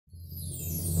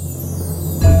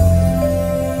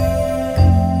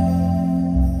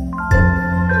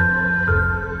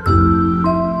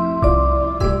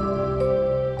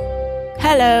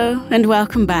Hello, and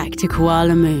welcome back to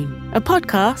Koala Moon, a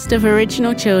podcast of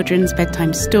original children's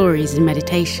bedtime stories and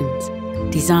meditations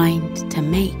designed to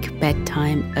make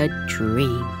bedtime a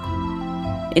dream.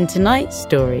 In tonight's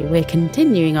story, we're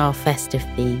continuing our festive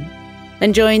theme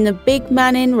and join the big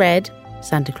man in red,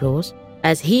 Santa Claus,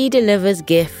 as he delivers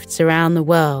gifts around the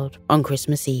world on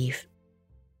Christmas Eve.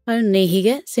 Only he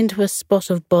gets into a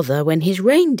spot of bother when his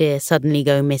reindeer suddenly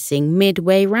go missing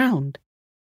midway round.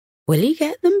 Will he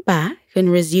get them back and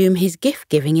resume his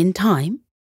gift-giving in time?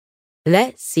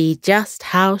 Let's see just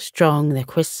how strong the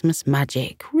Christmas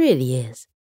magic really is.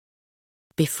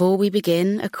 Before we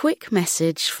begin, a quick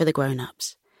message for the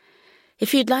grown-ups.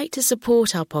 If you'd like to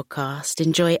support our podcast,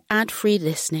 enjoy ad-free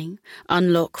listening,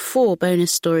 unlock 4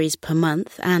 bonus stories per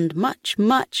month, and much,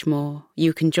 much more,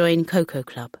 you can join Coco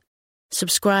Club.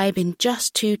 Subscribe in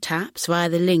just 2 taps via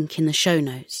the link in the show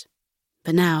notes.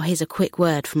 But now, here's a quick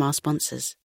word from our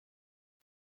sponsors.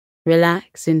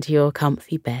 Relax into your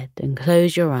comfy bed and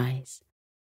close your eyes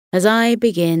as I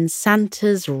begin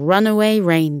Santa's Runaway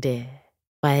Reindeer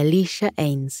by Alicia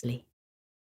Ainsley.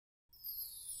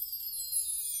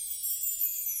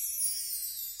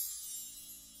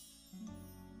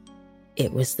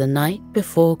 It was the night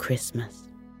before Christmas,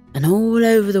 and all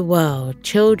over the world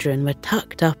children were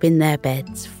tucked up in their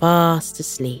beds fast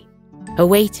asleep,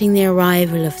 awaiting the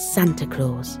arrival of Santa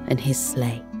Claus and his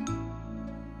sleigh.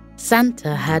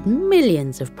 Santa had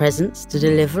millions of presents to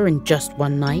deliver in just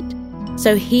one night,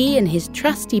 so he and his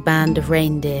trusty band of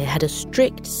reindeer had a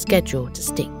strict schedule to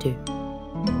stick to.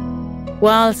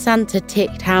 While Santa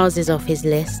ticked houses off his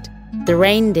list, the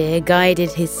reindeer guided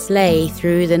his sleigh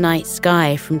through the night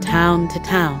sky from town to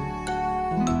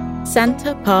town.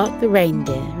 Santa parked the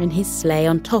reindeer and his sleigh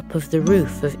on top of the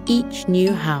roof of each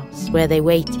new house where they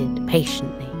waited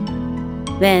patiently.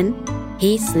 Then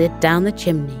he slid down the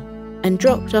chimney and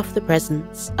dropped off the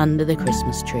presents under the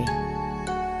Christmas tree.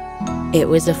 It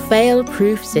was a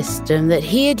fail-proof system that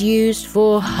he had used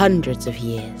for hundreds of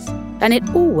years, and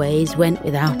it always went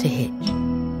without a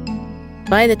hitch.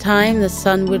 By the time the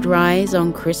sun would rise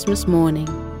on Christmas morning,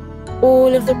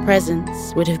 all of the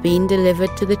presents would have been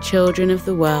delivered to the children of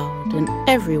the world, and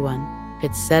everyone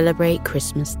could celebrate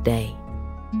Christmas Day.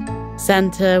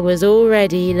 Santa was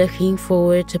already looking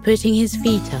forward to putting his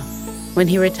feet up when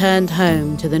he returned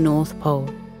home to the North Pole.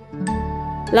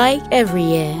 Like every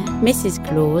year, Mrs.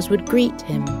 Claus would greet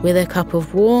him with a cup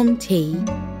of warm tea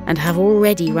and have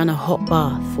already run a hot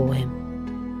bath for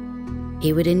him.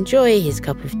 He would enjoy his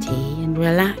cup of tea and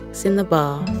relax in the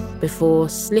bath before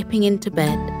slipping into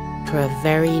bed for a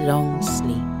very long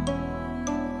sleep.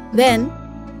 Then,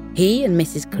 he and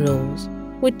Mrs. Claus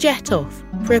would jet off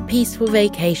for a peaceful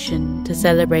vacation to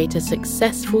celebrate a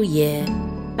successful year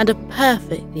and a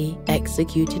perfectly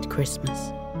executed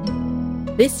Christmas.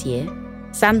 This year,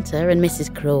 Santa and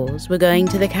Mrs. Claus were going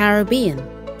to the Caribbean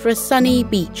for a sunny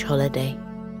beach holiday.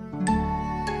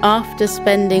 After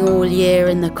spending all year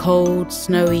in the cold,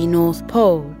 snowy North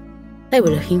Pole, they were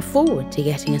looking forward to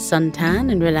getting a suntan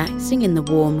and relaxing in the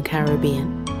warm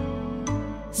Caribbean.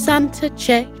 Santa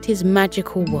checked his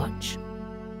magical watch.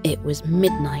 It was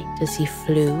midnight as he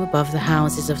flew above the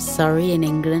houses of Surrey in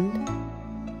England.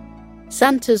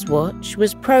 Santa's watch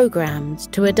was programmed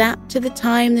to adapt to the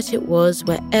time that it was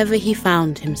wherever he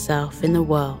found himself in the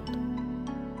world.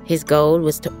 His goal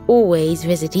was to always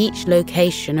visit each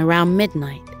location around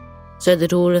midnight so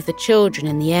that all of the children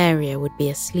in the area would be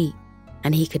asleep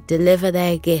and he could deliver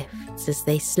their gifts as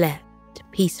they slept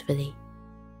peacefully.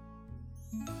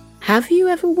 Have you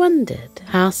ever wondered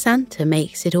how Santa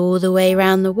makes it all the way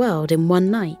around the world in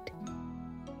one night?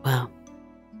 Well,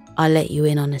 I'll let you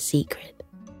in on a secret.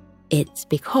 It's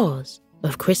because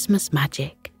of Christmas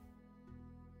magic.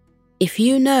 If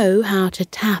you know how to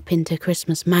tap into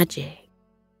Christmas magic,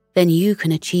 then you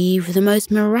can achieve the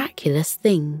most miraculous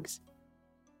things.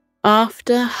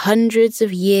 After hundreds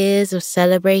of years of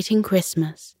celebrating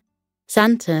Christmas,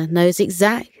 Santa knows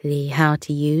exactly how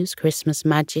to use Christmas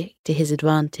magic to his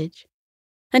advantage,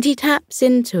 and he taps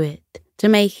into it to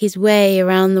make his way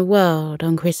around the world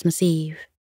on Christmas Eve.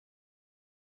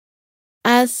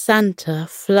 As Santa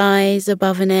flies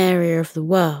above an area of the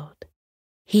world,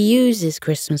 he uses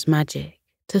Christmas magic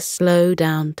to slow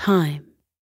down time.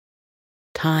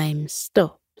 Time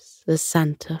stops as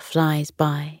Santa flies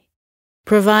by,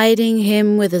 providing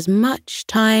him with as much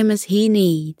time as he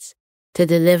needs to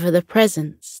deliver the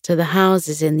presents to the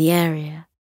houses in the area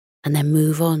and then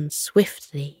move on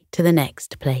swiftly to the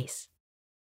next place.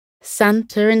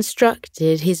 Santa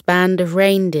instructed his band of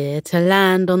reindeer to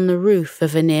land on the roof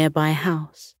of a nearby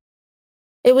house.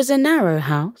 It was a narrow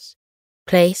house,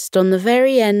 placed on the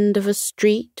very end of a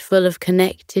street full of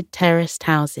connected terraced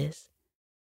houses.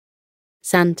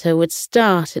 Santa would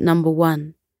start at number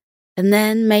 1 and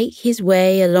then make his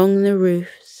way along the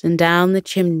roofs and down the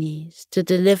chimneys to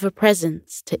deliver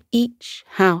presents to each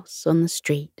house on the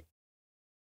street.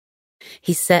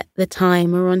 He set the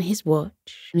timer on his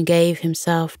watch and gave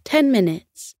himself 10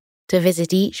 minutes to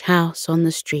visit each house on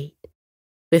the street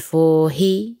before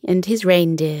he and his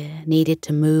reindeer needed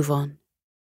to move on.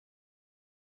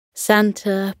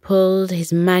 Santa pulled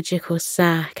his magical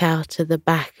sack out of the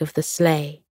back of the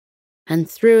sleigh and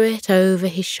threw it over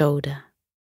his shoulder.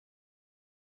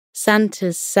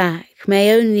 Santa's sack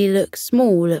may only look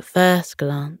small at first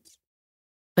glance,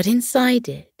 but inside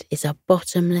it is a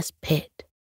bottomless pit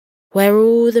where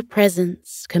all the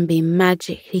presents can be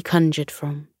magically conjured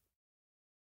from.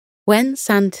 When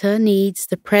Santa needs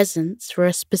the presents for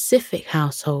a specific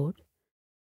household,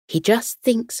 he just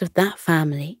thinks of that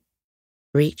family,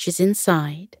 reaches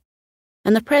inside,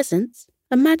 and the presents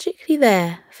are magically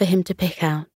there for him to pick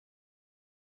out.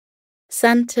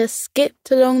 Santa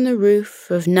skipped along the roof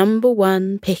of number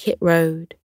 1 Picket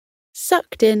Road,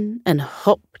 sucked in and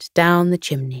hopped down the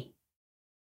chimney.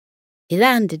 He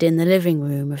landed in the living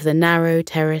room of the narrow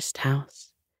terraced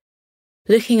house.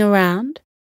 Looking around,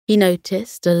 he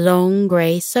noticed a long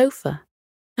grey sofa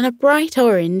and a bright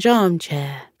orange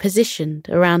armchair positioned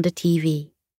around a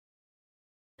TV.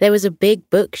 There was a big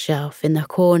bookshelf in the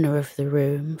corner of the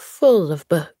room full of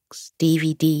books,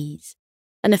 DVDs,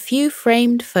 and a few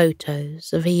framed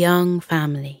photos of a young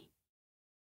family.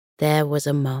 There was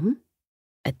a mum,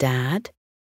 a dad,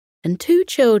 and 2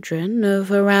 children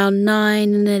of around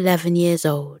 9 and 11 years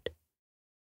old.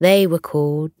 They were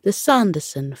called the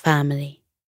Sanderson family.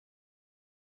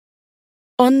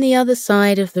 On the other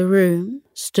side of the room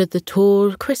stood the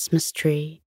tall Christmas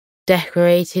tree,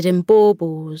 decorated in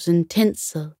baubles and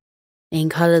tinsel in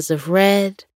colours of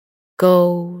red,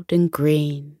 gold, and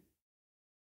green.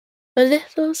 A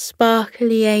little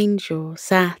sparkly angel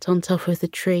sat on top of the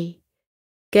tree,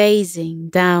 gazing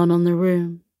down on the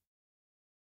room.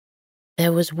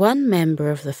 There was one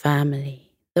member of the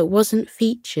family that wasn't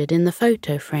featured in the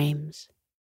photo frames.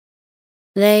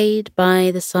 Laid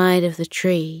by the side of the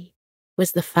tree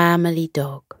was the family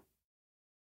dog.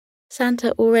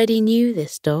 Santa already knew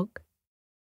this dog.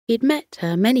 He'd met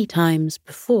her many times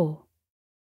before.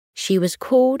 She was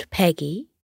called Peggy,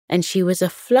 and she was a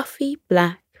fluffy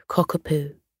black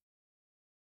cockapoo.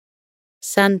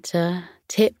 Santa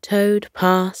tiptoed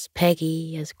past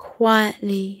Peggy as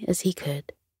quietly as he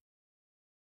could.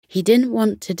 He didn't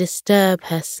want to disturb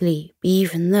her sleep,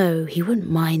 even though he wouldn't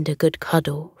mind a good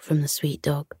cuddle from the sweet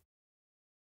dog.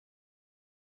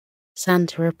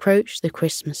 Santa approached the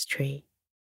Christmas tree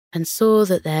and saw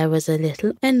that there was a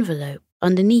little envelope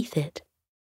underneath it.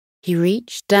 He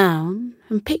reached down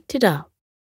and picked it up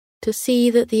to see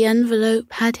that the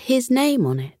envelope had his name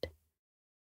on it.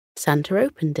 Santa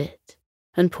opened it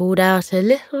and pulled out a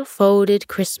little folded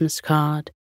Christmas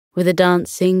card with a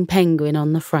dancing penguin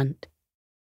on the front.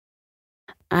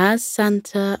 As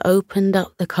Santa opened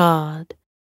up the card,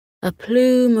 a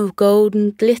plume of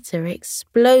golden glitter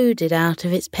exploded out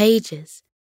of its pages,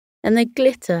 and the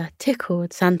glitter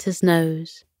tickled Santa's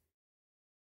nose.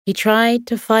 He tried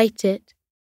to fight it,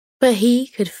 but he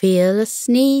could feel a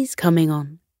sneeze coming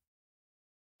on.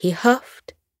 He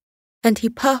huffed and he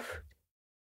puffed,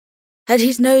 and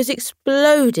his nose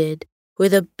exploded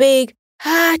with a big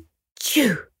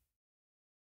 "Achoo!"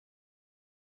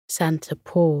 Santa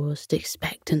paused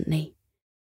expectantly,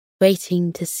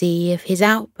 waiting to see if his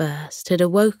outburst had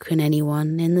awoken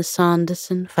anyone in the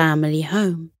Sanderson family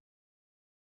home.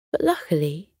 But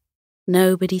luckily,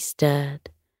 nobody stirred,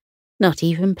 not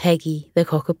even Peggy the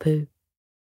cockapoo.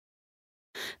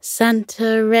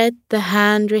 Santa read the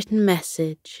handwritten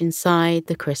message inside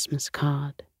the Christmas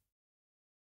card.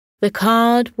 The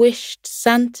card wished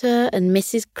Santa and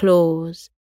Mrs. Claus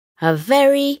a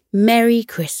very Merry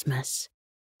Christmas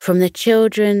from the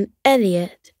children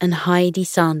Elliot and Heidi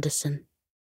Sanderson.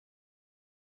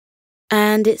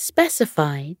 And it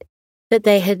specified that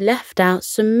they had left out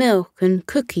some milk and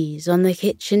cookies on the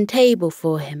kitchen table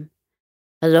for him,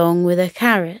 along with a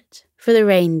carrot for the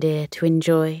reindeer to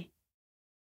enjoy.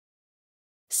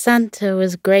 Santa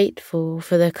was grateful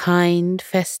for the kind,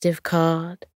 festive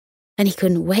card, and he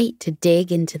couldn't wait to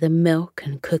dig into the milk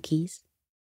and cookies.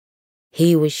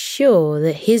 He was sure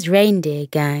that his reindeer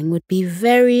gang would be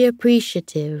very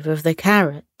appreciative of the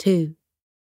carrot, too.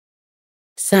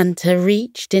 Santa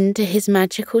reached into his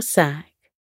magical sack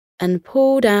and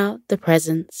pulled out the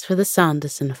presents for the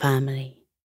Sanderson family.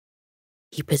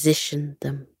 He positioned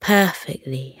them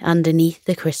perfectly underneath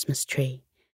the Christmas tree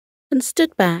and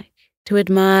stood back to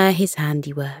admire his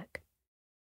handiwork.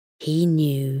 He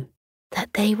knew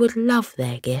that they would love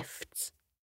their gifts.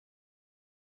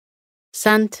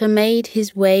 Santa made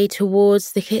his way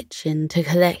towards the kitchen to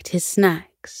collect his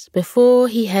snacks before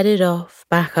he headed off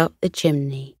back up the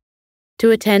chimney to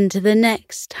attend to the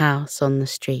next house on the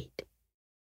street.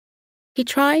 He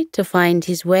tried to find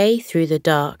his way through the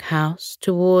dark house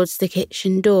towards the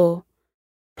kitchen door,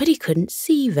 but he couldn't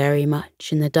see very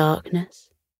much in the darkness.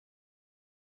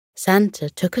 Santa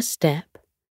took a step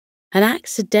and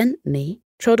accidentally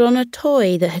trod on a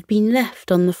toy that had been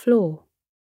left on the floor.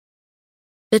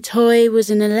 The toy was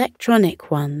an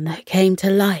electronic one that came to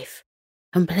life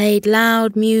and played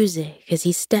loud music as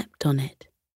he stepped on it.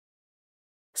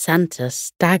 Santa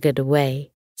staggered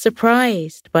away,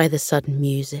 surprised by the sudden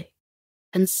music,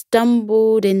 and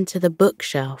stumbled into the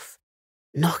bookshelf,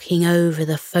 knocking over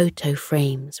the photo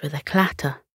frames with a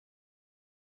clatter.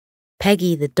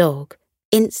 Peggy the dog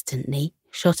instantly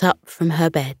shot up from her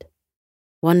bed,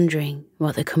 wondering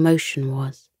what the commotion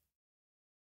was.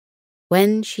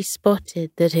 When she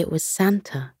spotted that it was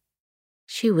Santa,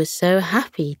 she was so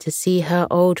happy to see her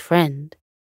old friend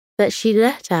that she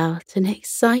let out an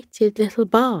excited little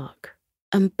bark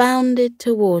and bounded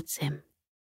towards him.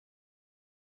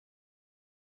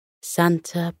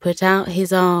 Santa put out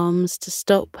his arms to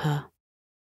stop her,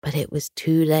 but it was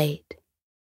too late.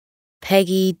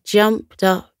 Peggy jumped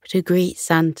up to greet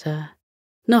Santa,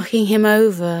 knocking him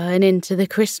over and into the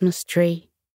Christmas tree.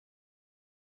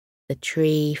 The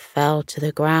tree fell to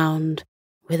the ground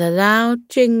with a loud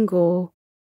jingle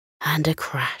and a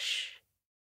crash.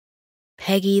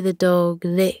 Peggy the dog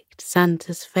licked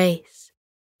Santa's face,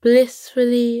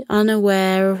 blissfully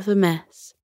unaware of the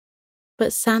mess,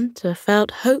 but Santa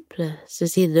felt hopeless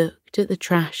as he looked at the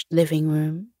trashed living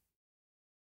room.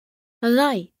 A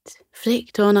light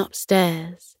flicked on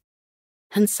upstairs,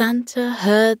 and Santa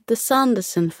heard the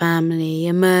Sanderson family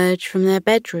emerge from their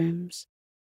bedrooms,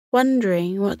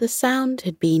 wondering what the sound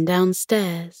had been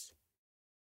downstairs.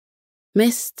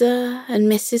 Mr.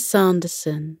 and Mrs.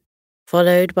 Sanderson,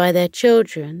 followed by their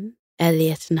children,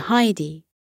 Elliot and Heidi,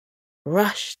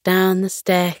 rushed down the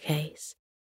staircase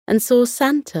and saw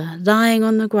Santa lying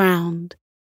on the ground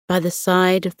by the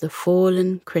side of the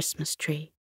fallen Christmas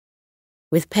tree,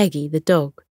 with Peggy the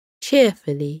dog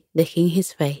cheerfully licking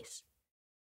his face.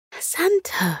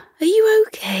 "Santa, are you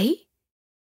okay?"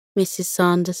 Mrs.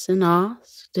 Sanderson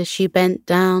asked as she bent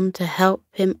down to help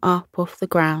him up off the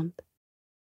ground.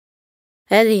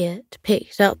 Elliot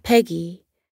picked up Peggy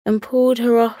and pulled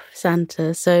her off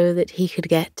Santa so that he could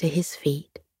get to his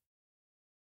feet.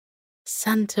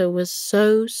 Santa was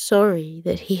so sorry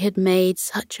that he had made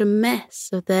such a mess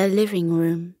of their living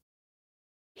room.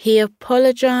 He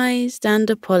apologized and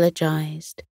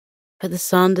apologized, but the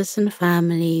Sanderson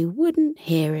family wouldn't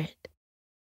hear it.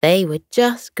 They were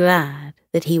just glad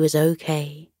that he was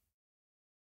okay.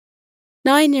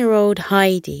 9-year-old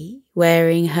Heidi,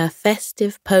 wearing her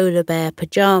festive polar bear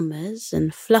pajamas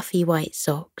and fluffy white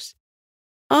socks,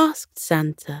 asked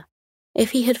Santa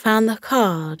if he had found the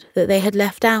card that they had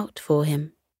left out for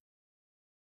him.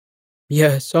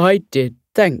 "Yes, I did,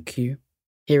 thank you,"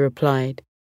 he replied,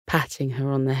 patting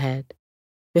her on the head,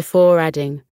 before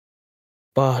adding,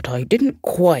 "But I didn't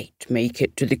quite make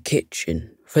it to the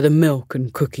kitchen for the milk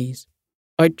and cookies.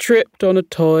 I tripped on a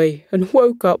toy and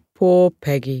woke up poor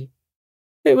Peggy.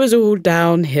 It was all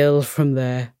downhill from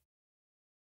there."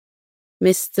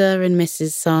 Mr. and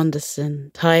Mrs.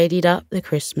 Sanderson tidied up the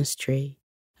Christmas tree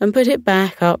and put it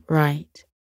back upright,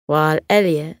 while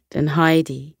Elliot and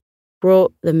Heidi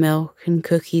brought the milk and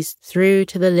cookies through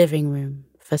to the living room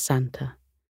for Santa.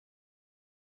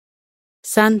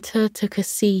 Santa took a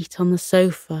seat on the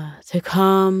sofa to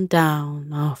calm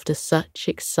down after such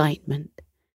excitement,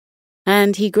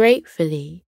 and he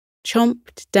gratefully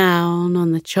chomped down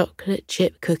on the chocolate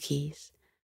chip cookies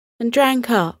and drank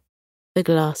up the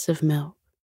glass of milk.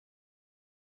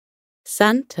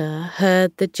 Santa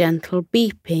heard the gentle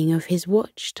beeping of his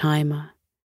watch timer.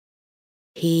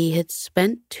 He had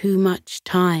spent too much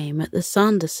time at the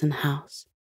Sanderson house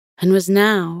and was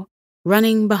now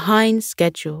running behind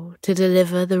schedule to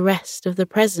deliver the rest of the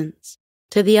presents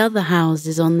to the other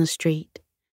houses on the street.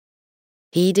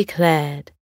 He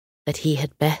declared that he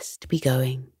had best be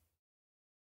going.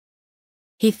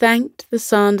 He thanked the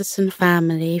Sanderson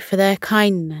family for their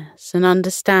kindness and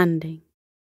understanding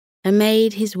and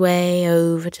made his way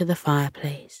over to the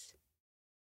fireplace.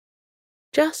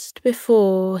 Just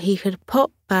before he could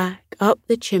pop back up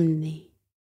the chimney,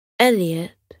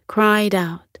 Elliot cried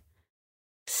out,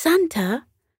 "Santa,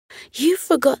 you've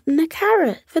forgotten a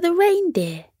carrot for the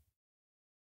reindeer."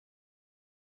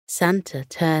 Santa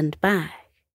turned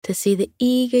back to see the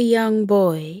eager young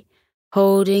boy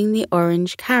holding the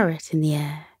orange carrot in the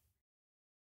air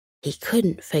He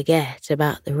couldn't forget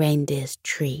about the reindeer's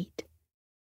treat.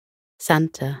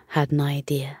 Santa had an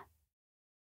idea.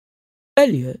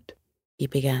 "Elliot," he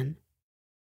began,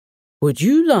 "would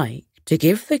you like to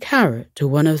give the carrot to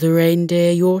one of the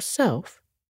reindeer yourself?"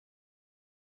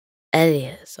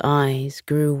 Elliot's eyes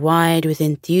grew wide with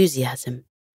enthusiasm,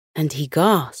 and he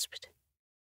gasped.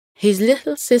 His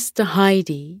little sister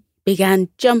Heidi began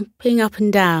jumping up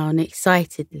and down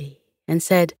excitedly and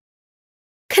said,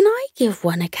 "Can I give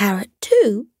one a carrot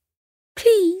too?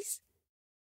 Please?"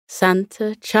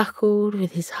 Santa chuckled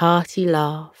with his hearty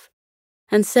laugh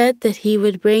and said that he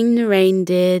would bring the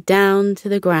reindeer down to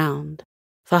the ground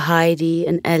for Heidi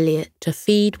and Elliot to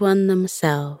feed one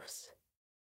themselves.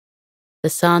 The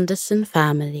Sanderson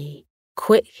family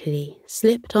quickly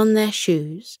slipped on their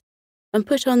shoes and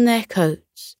put on their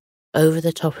coats over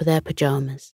the top of their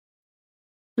pajamas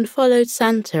and followed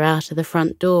Santa out of the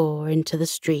front door into the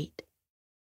street.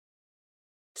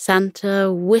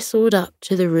 Santa whistled up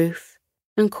to the roof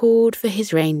and called for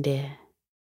his reindeer.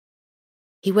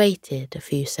 He waited a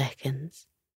few seconds,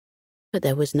 but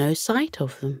there was no sight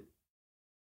of them.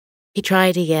 He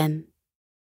tried again.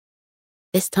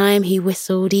 This time he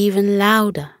whistled even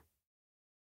louder.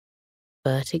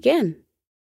 But again,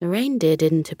 the reindeer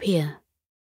didn't appear.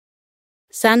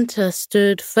 Santa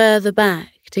stood further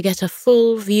back to get a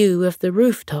full view of the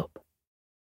rooftop.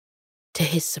 To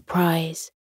his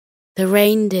surprise, the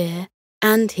reindeer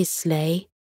and his sleigh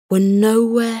were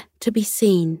nowhere to be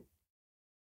seen.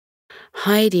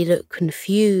 Heidi looked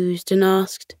confused and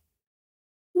asked,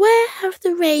 "Where have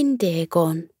the reindeer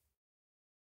gone?"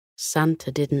 Santa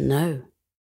didn't know.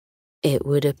 It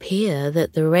would appear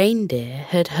that the reindeer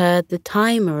had heard the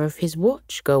timer of his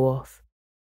watch go off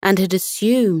and had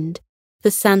assumed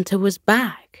that Santa was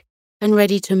back and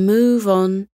ready to move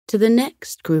on to the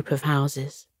next group of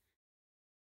houses.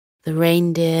 The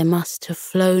reindeer must have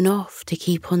flown off to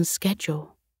keep on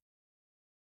schedule.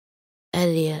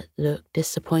 Elliot looked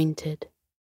disappointed.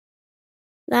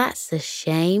 "That's a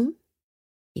shame,"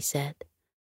 he said.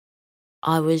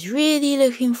 "I was really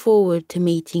looking forward to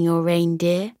meeting your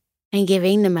reindeer and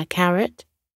giving them a carrot."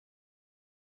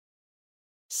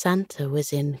 Santa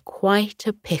was in quite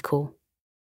a pickle.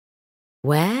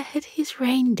 Where had his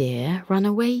reindeer run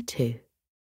away to?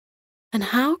 And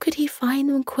how could he find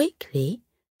them quickly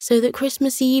so that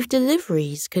Christmas Eve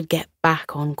deliveries could get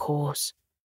back on course?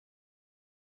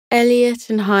 Elliot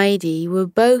and Heidi were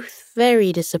both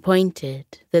very disappointed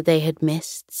that they had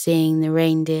missed seeing the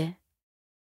reindeer.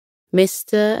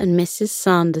 Mr. and Mrs.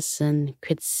 Sanderson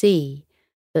could see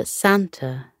that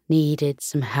Santa needed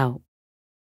some help.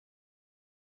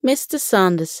 Mr.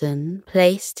 Sanderson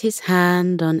placed his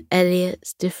hand on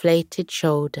Elliot's deflated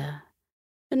shoulder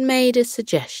and made a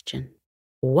suggestion.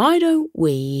 "Why don't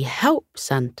we help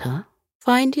Santa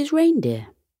find his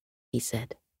reindeer?" he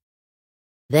said.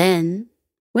 "Then,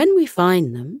 when we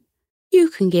find them, you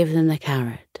can give them the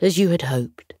carrot as you had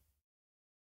hoped."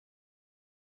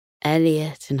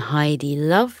 Elliot and Heidi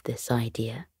loved this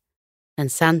idea,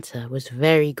 and Santa was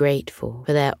very grateful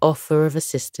for their offer of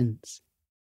assistance.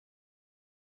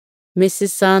 Mrs.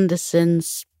 Sanderson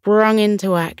sprung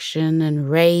into action and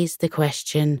raised the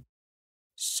question,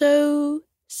 "So,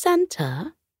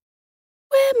 Santa,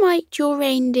 where might your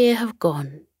reindeer have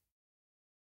gone?"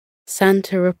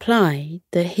 Santa replied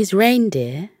that his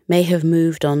reindeer may have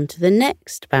moved on to the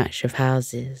next batch of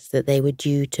houses that they were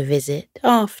due to visit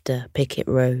after Picket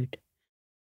Road.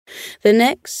 The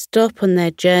next stop on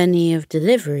their journey of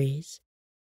deliveries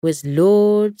was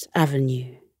Lord's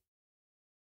Avenue.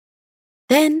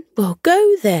 "Then we'll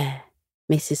go there,"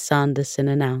 Mrs. Sanderson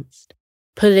announced,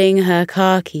 pulling her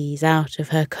car keys out of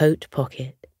her coat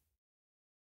pocket.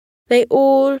 They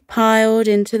all piled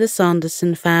into the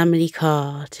Sanderson family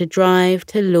car to drive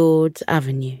to Lord's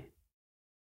Avenue.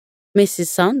 Mrs.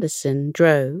 Sanderson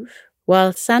drove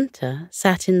while Santa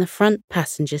sat in the front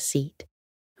passenger seat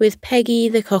with Peggy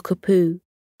the cockapoo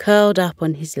curled up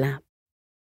on his lap.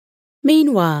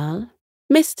 Meanwhile,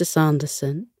 Mr.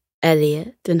 Sanderson,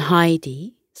 Elliot and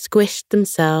Heidi squished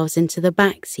themselves into the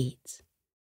back seats.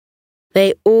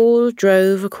 They all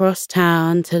drove across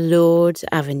town to Lord's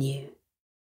Avenue.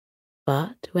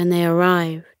 But when they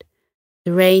arrived,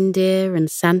 the reindeer and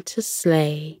Santa's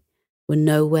sleigh were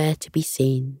nowhere to be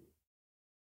seen.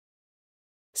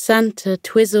 Santa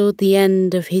twizzled the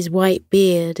end of his white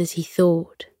beard as he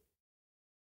thought.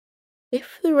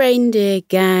 If the reindeer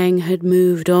gang had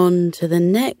moved on to the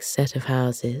next set of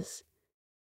houses,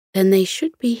 then they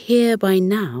should be here by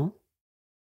now.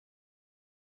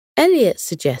 Elliot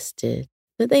suggested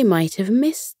that they might have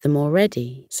missed them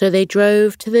already, so they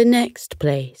drove to the next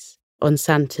place on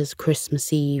Santa's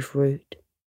Christmas Eve route.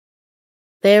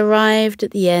 They arrived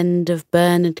at the end of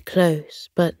Bernard Close,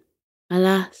 but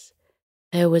alas,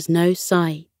 there was no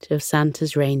sight of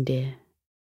Santa's reindeer.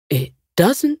 It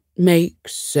doesn't make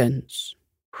sense.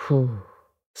 Whew,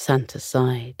 Santa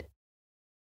sighed.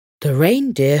 The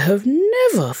reindeer have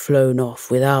never flown off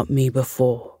without me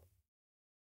before.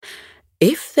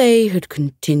 If they had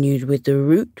continued with the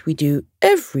route we do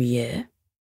every year,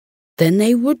 then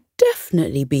they would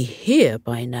definitely be here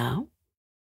by now.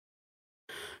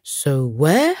 So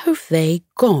where have they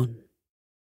gone?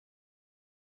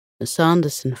 The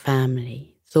Sanderson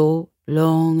family thought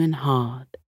long and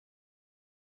hard.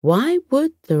 Why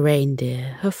would the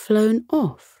reindeer have flown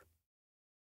off?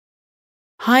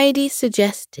 Heidi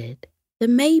suggested that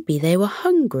maybe they were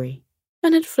hungry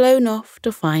and had flown off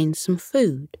to find some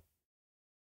food.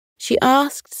 She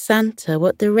asked Santa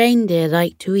what the reindeer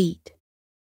liked to eat.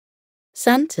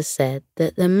 Santa said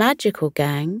that the magical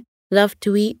gang loved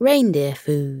to eat reindeer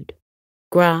food,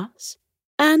 grass,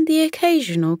 and the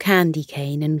occasional candy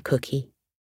cane and cookie.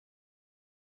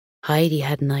 Heidi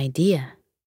had an idea.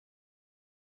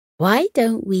 "Why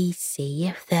don't we see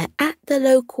if they're at the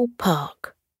local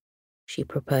park?" she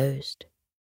proposed.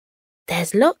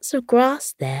 "There's lots of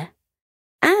grass there,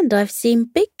 and I've seen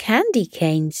big candy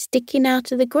canes sticking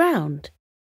out of the ground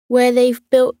where they've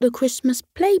built the Christmas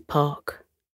play park."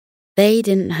 They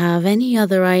didn't have any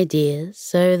other ideas,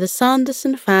 so the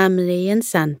Sanderson family and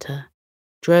Santa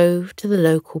drove to the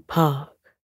local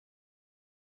park.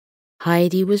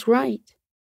 Heidi was right.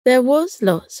 There was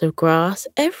lots of grass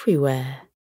everywhere,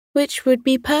 which would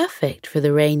be perfect for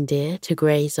the reindeer to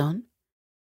graze on.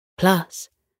 Plus,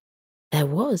 there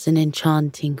was an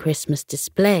enchanting Christmas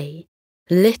display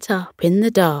lit up in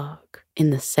the dark in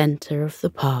the center of the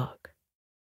park.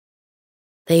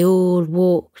 They all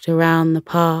walked around the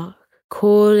park,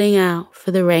 calling out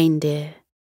for the reindeer,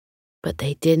 but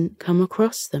they didn't come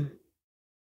across them.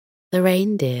 The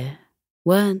reindeer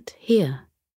weren't here.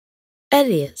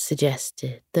 Elliot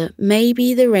suggested that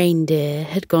maybe the reindeer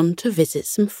had gone to visit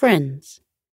some friends.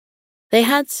 They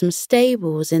had some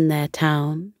stables in their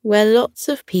town where lots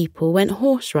of people went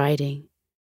horse riding.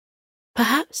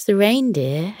 Perhaps the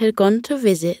reindeer had gone to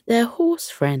visit their horse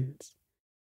friends.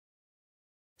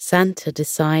 Santa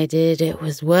decided it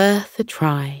was worth a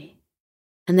try,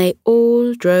 and they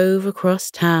all drove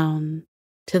across town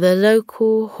to the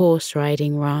local horse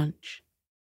riding ranch.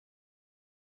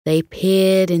 They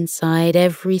peered inside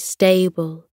every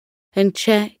stable and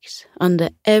checked under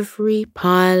every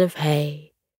pile of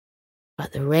hay,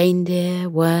 but the reindeer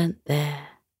weren't there.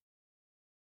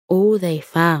 All they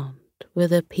found were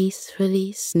the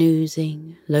peacefully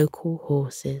snoozing local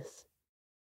horses.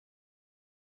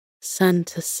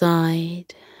 Santa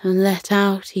sighed and let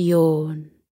out a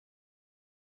yawn.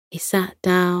 He sat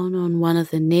down on one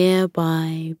of the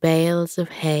nearby bales of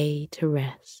hay to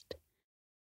rest.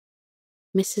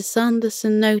 Mrs.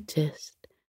 Sanderson noticed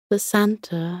that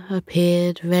Santa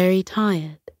appeared very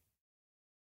tired.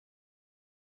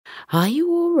 "Are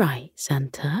you all right,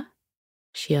 Santa?"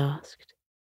 she asked.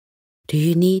 "Do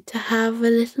you need to have a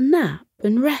little nap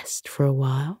and rest for a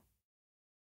while?"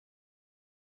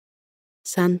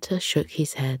 Santa shook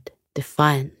his head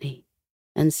defiantly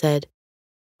and said,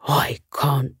 "I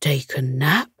can't take a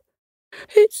nap.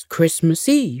 It's Christmas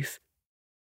Eve.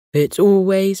 It's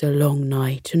always a long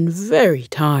night and very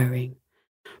tiring,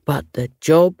 but the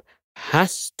job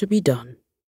has to be done.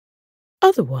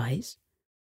 Otherwise,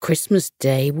 Christmas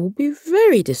Day will be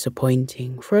very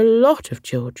disappointing for a lot of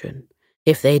children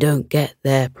if they don't get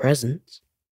their presents."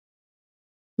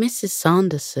 Mrs.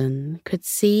 Sanderson could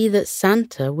see that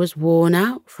Santa was worn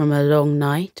out from a long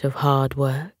night of hard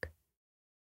work.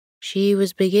 She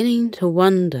was beginning to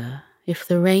wonder if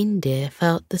the reindeer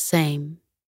felt the same.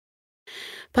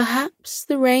 Perhaps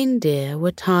the reindeer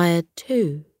were tired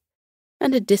too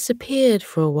and had disappeared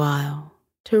for a while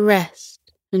to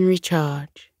rest and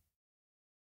recharge.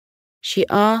 She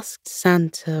asked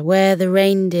Santa where the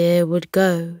reindeer would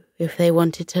go if they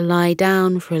wanted to lie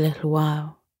down for a little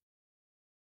while.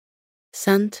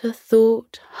 Santa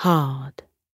thought hard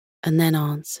and then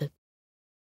answered,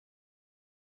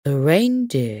 "The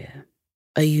reindeer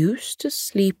are used to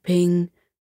sleeping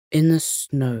in the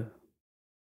snow,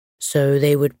 so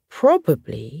they would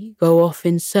probably go off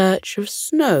in search of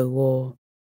snow or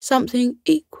something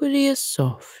equally as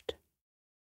soft."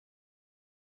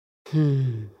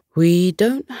 We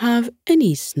don't have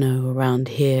any snow around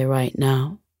here right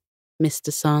now,"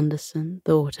 Mr. Sanderson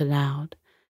thought aloud.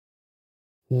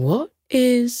 "What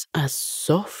is as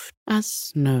soft as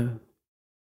snow?"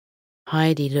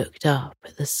 Heidi looked up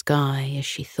at the sky as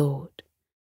she thought.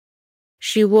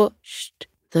 She watched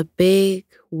the big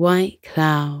white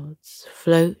clouds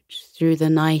float through the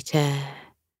night air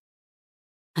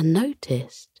and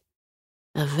noticed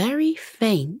a very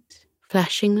faint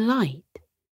flashing light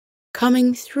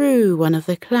coming through one of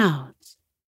the clouds.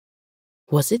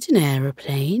 Was it an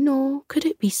aeroplane, or could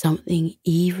it be something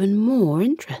even more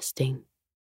interesting?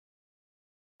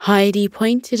 Heidi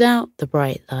pointed out the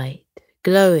bright light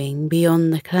glowing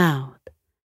beyond the cloud,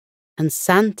 and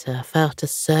Santa felt a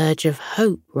surge of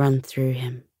hope run through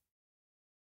him.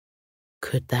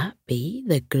 Could that be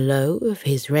the glow of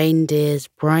his reindeer's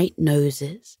bright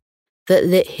noses that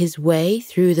lit his way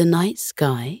through the night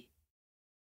sky?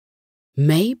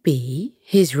 Maybe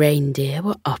his reindeer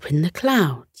were up in the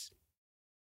clouds.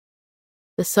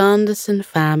 The Sanderson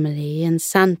family and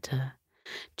Santa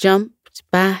jumped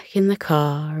back in the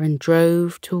car and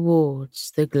drove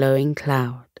towards the glowing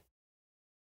cloud.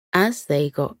 As they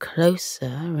got closer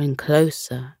and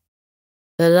closer,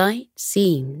 the light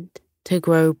seemed to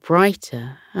grow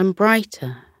brighter and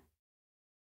brighter.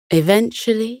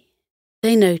 Eventually,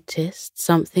 they noticed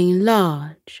something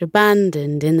large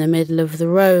abandoned in the middle of the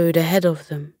road ahead of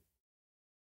them.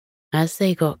 As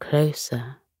they got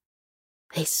closer,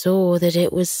 they saw that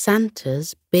it was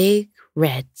Santa's big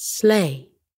red sleigh.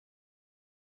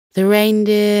 The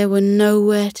reindeer were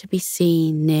nowhere to be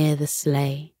seen near the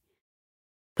sleigh,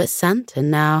 but Santa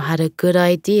now had a good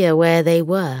idea where they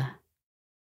were.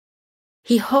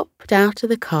 He hopped out of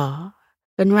the car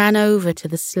and ran over to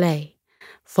the sleigh,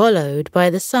 followed by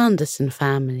the Sanderson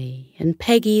family and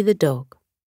Peggy the dog.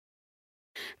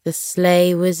 The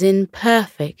sleigh was in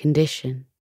perfect condition,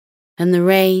 and the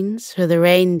reins for the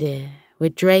reindeer were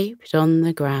draped on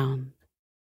the ground.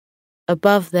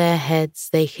 Above their heads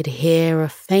they could hear a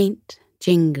faint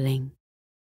jingling.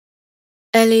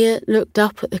 Elliot looked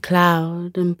up at the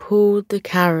cloud and pulled the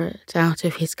carrot out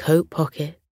of his coat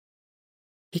pocket.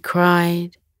 He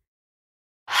cried,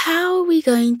 "How are we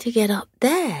going to get up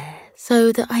there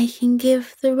so that I can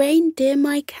give the reindeer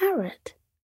my carrot?"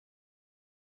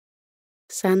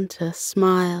 Santa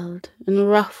smiled and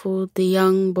ruffled the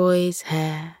young boy's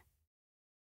hair.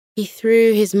 He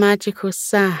threw his magical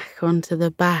sack onto the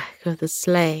back of the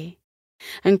sleigh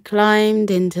and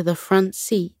climbed into the front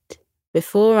seat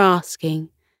before asking,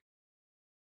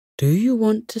 "Do you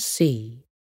want to see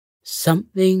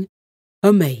something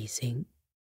amazing?"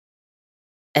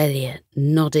 Elliot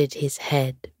nodded his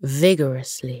head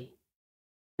vigorously,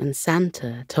 and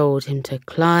Santa told him to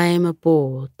climb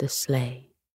aboard the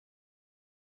sleigh.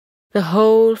 The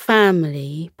whole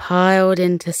family piled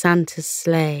into Santa's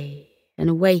sleigh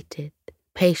and waited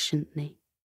patiently.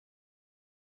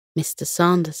 Mr.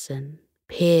 Sanderson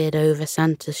peered over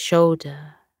Santa's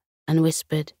shoulder and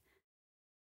whispered,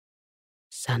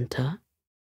 "Santa,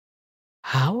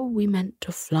 how are we meant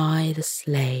to fly the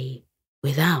sleigh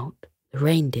without the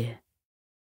reindeer?"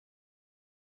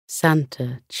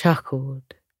 Santa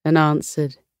chuckled and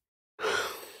answered,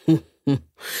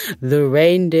 "The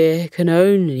reindeer can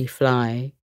only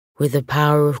fly with the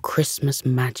power of Christmas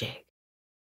magic.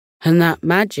 And that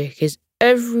magic is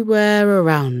everywhere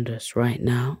around us right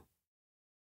now.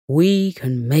 We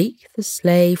can make the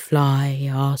sleigh fly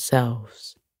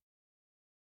ourselves."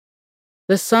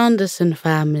 The Sanderson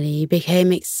family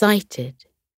became excited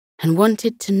and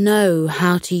wanted to know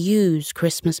how to use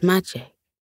Christmas magic.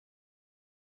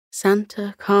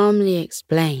 Santa calmly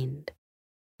explained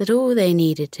that all they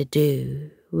needed to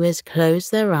do was close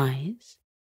their eyes,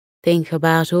 think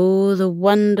about all the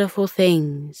wonderful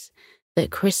things that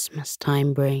Christmas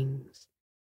time brings,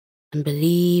 and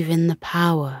believe in the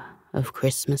power of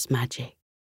Christmas magic.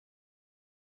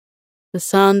 The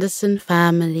Sanderson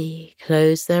family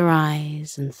closed their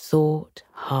eyes and thought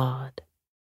hard.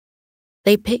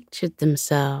 They pictured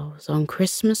themselves on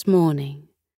Christmas morning,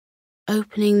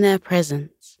 opening their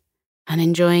presents and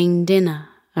enjoying dinner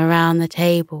around the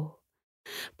table,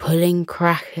 pulling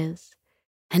crackers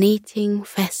and eating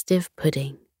festive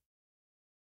pudding.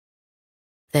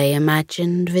 They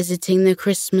imagined visiting the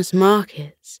Christmas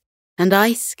markets and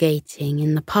ice skating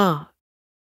in the park.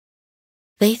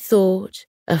 They thought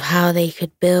of how they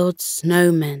could build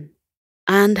snowmen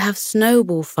and have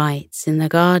snowball fights in the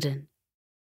garden.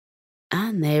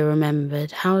 And they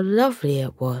remembered how lovely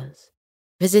it was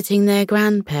visiting their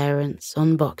grandparents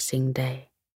on Boxing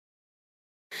Day.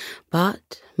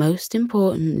 But most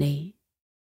importantly,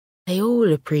 they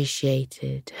all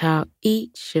appreciated how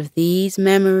each of these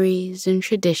memories and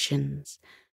traditions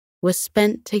was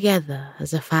spent together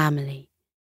as a family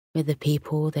with the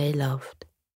people they loved.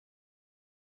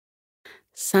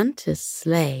 Santa's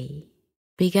sleigh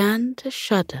began to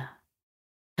shudder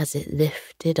as it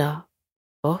lifted up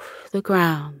off the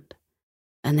ground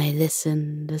and they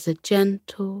listened as a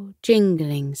gentle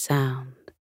jingling sound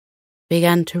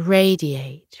began to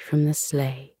radiate from the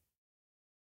sleigh.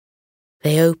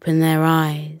 They opened their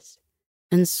eyes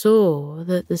and saw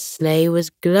that the sleigh was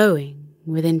glowing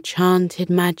with enchanted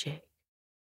magic,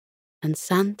 and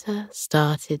Santa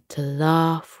started to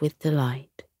laugh with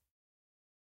delight.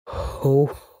 Ho,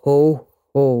 ho,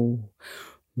 ho!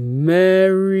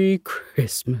 Merry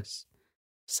Christmas!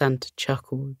 Santa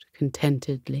chuckled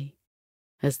contentedly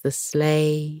as the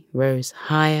sleigh rose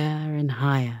higher and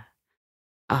higher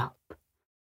up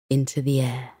into the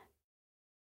air.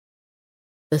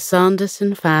 The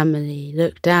Sanderson family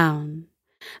looked down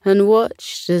and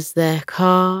watched as their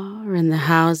car and the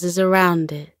houses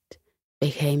around it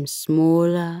became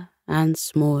smaller and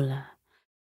smaller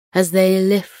as they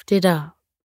lifted up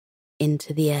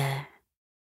into the air.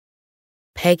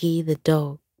 Peggy the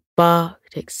dog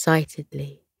barked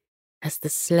excitedly as the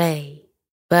sleigh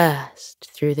burst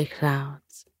through the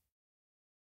clouds.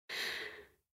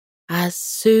 As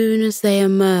soon as they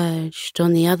emerged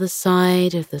on the other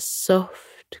side of the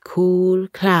soft, cool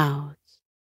clouds,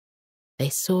 they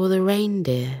saw the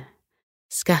reindeer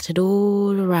scattered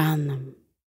all around them.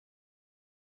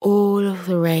 All of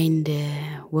the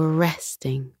reindeer were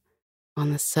resting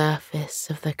on the surface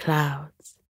of the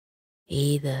clouds,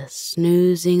 either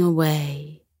snoozing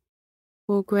away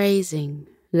or grazing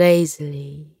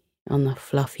lazily on the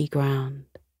fluffy ground.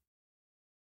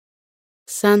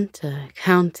 Santa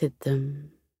counted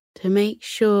them to make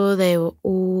sure they were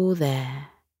all there.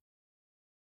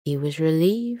 He was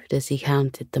relieved as he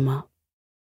counted them up,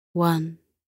 one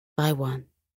by one.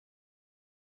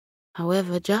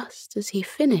 However, just as he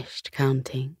finished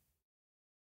counting,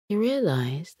 he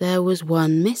realized there was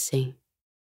one missing.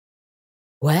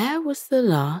 Where was the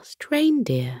last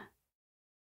reindeer?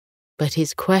 But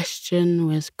his question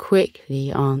was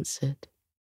quickly answered.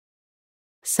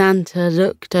 Santa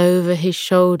looked over his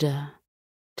shoulder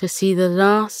to see the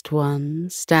last one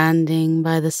standing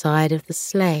by the side of the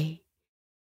sleigh,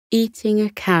 eating a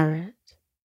carrot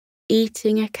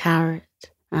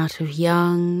out of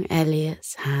young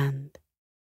Elliot's hand.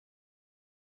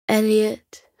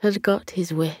 Elliot had got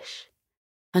his wish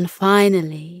and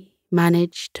finally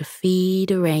managed to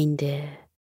feed a reindeer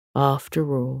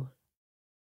after all.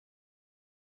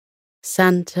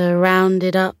 Santa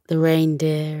rounded up the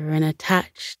reindeer and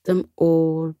attached them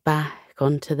all back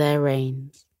onto their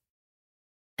reins.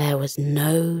 There was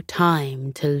no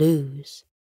time to lose.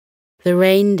 The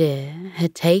reindeer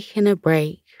had taken a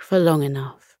break for long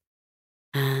enough,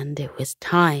 and it was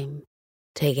time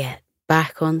to get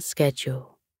back on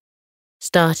schedule,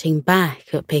 starting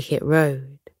back at Picket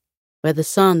Road, where the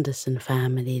Sanderson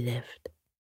family lived.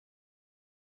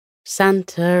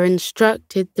 Santa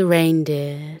instructed the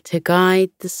reindeer to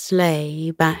guide the sleigh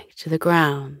back to the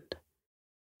ground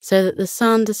so that the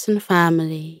Sanderson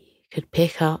family could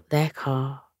pick up their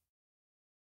car.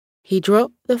 He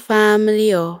dropped the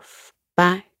family off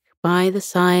back by the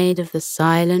side of the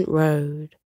silent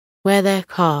road where their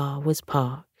car was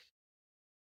parked.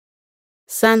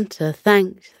 Santa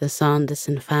thanked the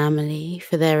Sanderson family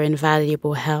for their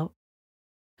invaluable help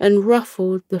and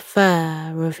ruffled the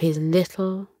fur of his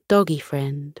little doggy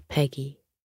friend, Peggy.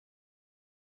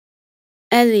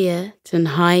 Elliot and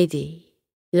Heidi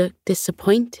looked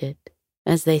disappointed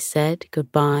as they said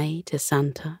goodbye to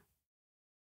Santa.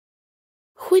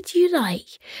 "Would you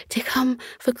like to come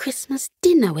for Christmas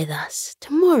dinner with us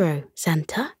tomorrow,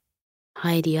 Santa?"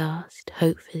 Heidi asked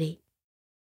hopefully.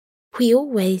 "We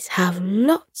always have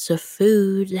lots of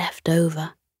food left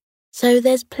over, so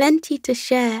there's plenty to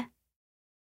share."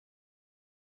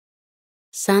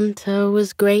 Santa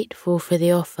was grateful for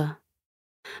the offer,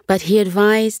 but he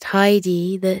advised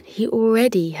Heidi that he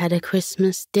already had a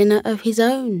Christmas dinner of his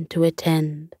own to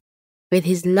attend with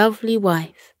his lovely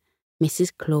wife,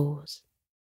 Mrs. Claus.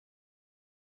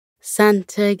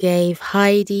 Santa gave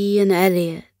Heidi and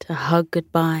Elliot a hug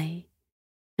goodbye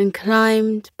and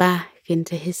climbed back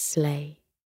into his sleigh.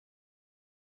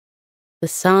 The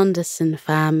Sanderson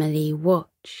family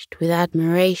watched with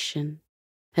admiration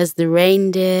as the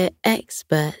reindeer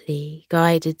expertly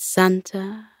guided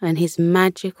Santa and his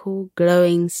magical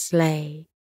glowing sleigh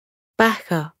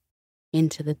back up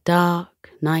into the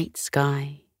dark night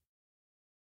sky.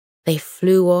 They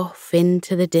flew off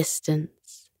into the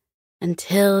distance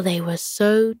until they were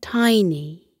so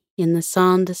tiny in the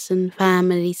Sanderson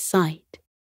family's sight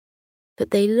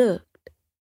that they looked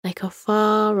like a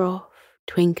far-off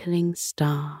twinkling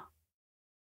star.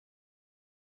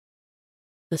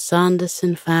 The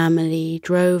Sanderson family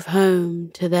drove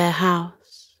home to their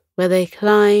house where they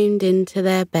climbed into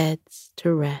their beds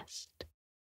to rest,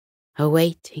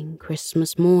 awaiting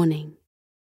Christmas morning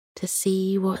to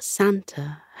see what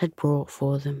Santa had brought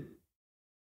for them.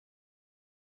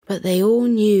 But they all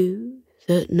knew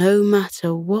that no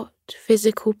matter what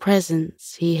physical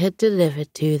presents he had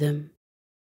delivered to them,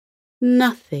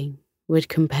 nothing would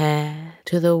compare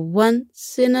to the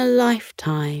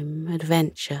once-in-a-lifetime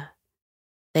adventure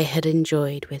they had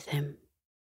enjoyed with him.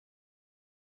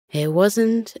 It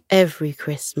wasn't every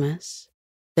Christmas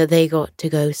that they got to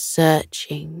go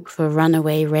searching for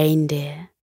runaway reindeer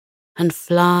and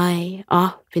fly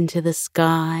up into the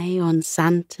sky on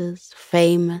Santa's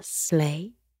famous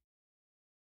sleigh.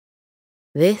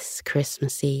 This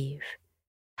Christmas Eve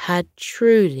had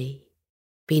truly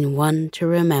been one to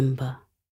remember.